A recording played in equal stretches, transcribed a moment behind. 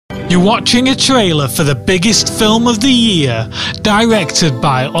You're watching a trailer for the biggest film of the year, directed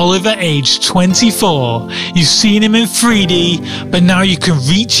by Oliver, aged 24. You've seen him in 3D, but now you can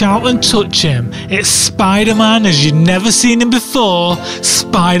reach out and touch him. It's Spider-Man as you've never seen him before,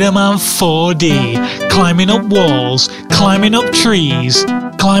 Spider-Man 4D. Climbing up walls, climbing up trees,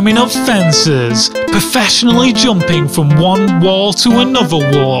 climbing up fences, professionally jumping from one wall to another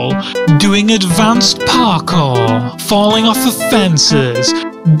wall, doing advanced parkour, falling off of fences,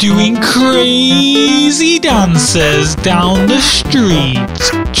 doing crazy dances down the street,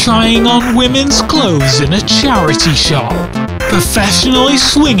 trying on women's clothes in a charity shop, professionally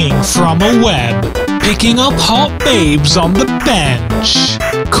swinging from a web, picking up hot babes on the bench,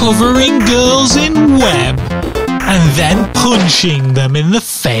 covering girls in web, and then punching them in the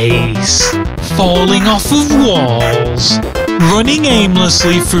face, falling off of walls, running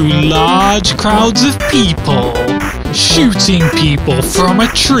aimlessly through large crowds of people, shooting people from a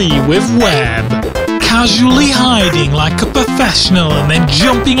tree with web, casually hiding like a professional and then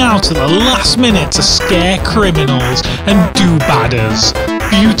jumping out at the last minute to scare criminals and do-badders,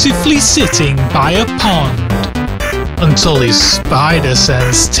 beautifully sitting by a pond until his spider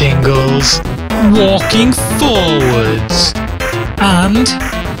sense tingles, walking forwards and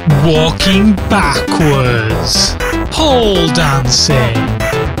walking backwards, pole dancing,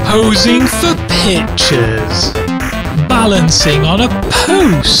 posing for pictures, balancing on a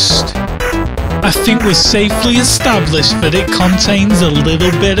post. I think we're safely established that it contains a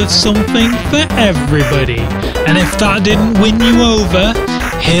little bit of something for everybody. And if that didn't win you over,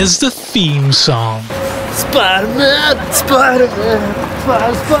 here's the theme song. Spider-Man, Spider-Man,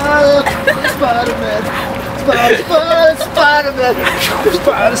 Spider-Man, Spider-Man, Spider-Man,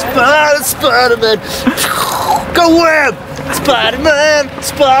 Spider-Man, Spider-Man, go web! Spider-Man,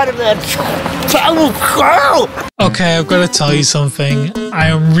 Spider-Man, Okay, I've got to tell you something. I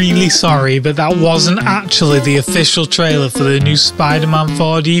am really sorry, but that wasn't actually the official trailer for the new Spider-Man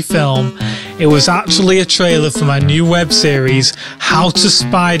 4D film. It was actually a trailer for my new web series, How to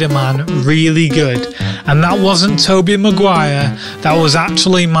Spider-Man Really Good. And that wasn't Tobey Maguire, that was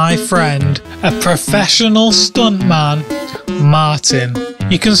actually my friend, a professional stuntman, Martin.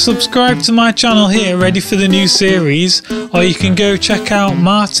 You can subscribe to my channel here, ready for the new series, or you can go check out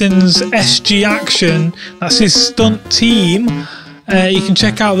Martin's SG Action, that's his stunt team. You can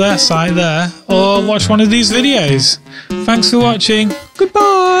check out their site there, or watch one of these videos. Thanks for watching,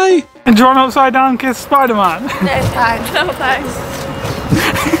 goodbye! And do you want an upside down kiss Spider-Man? No thanks. No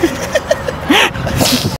thanks.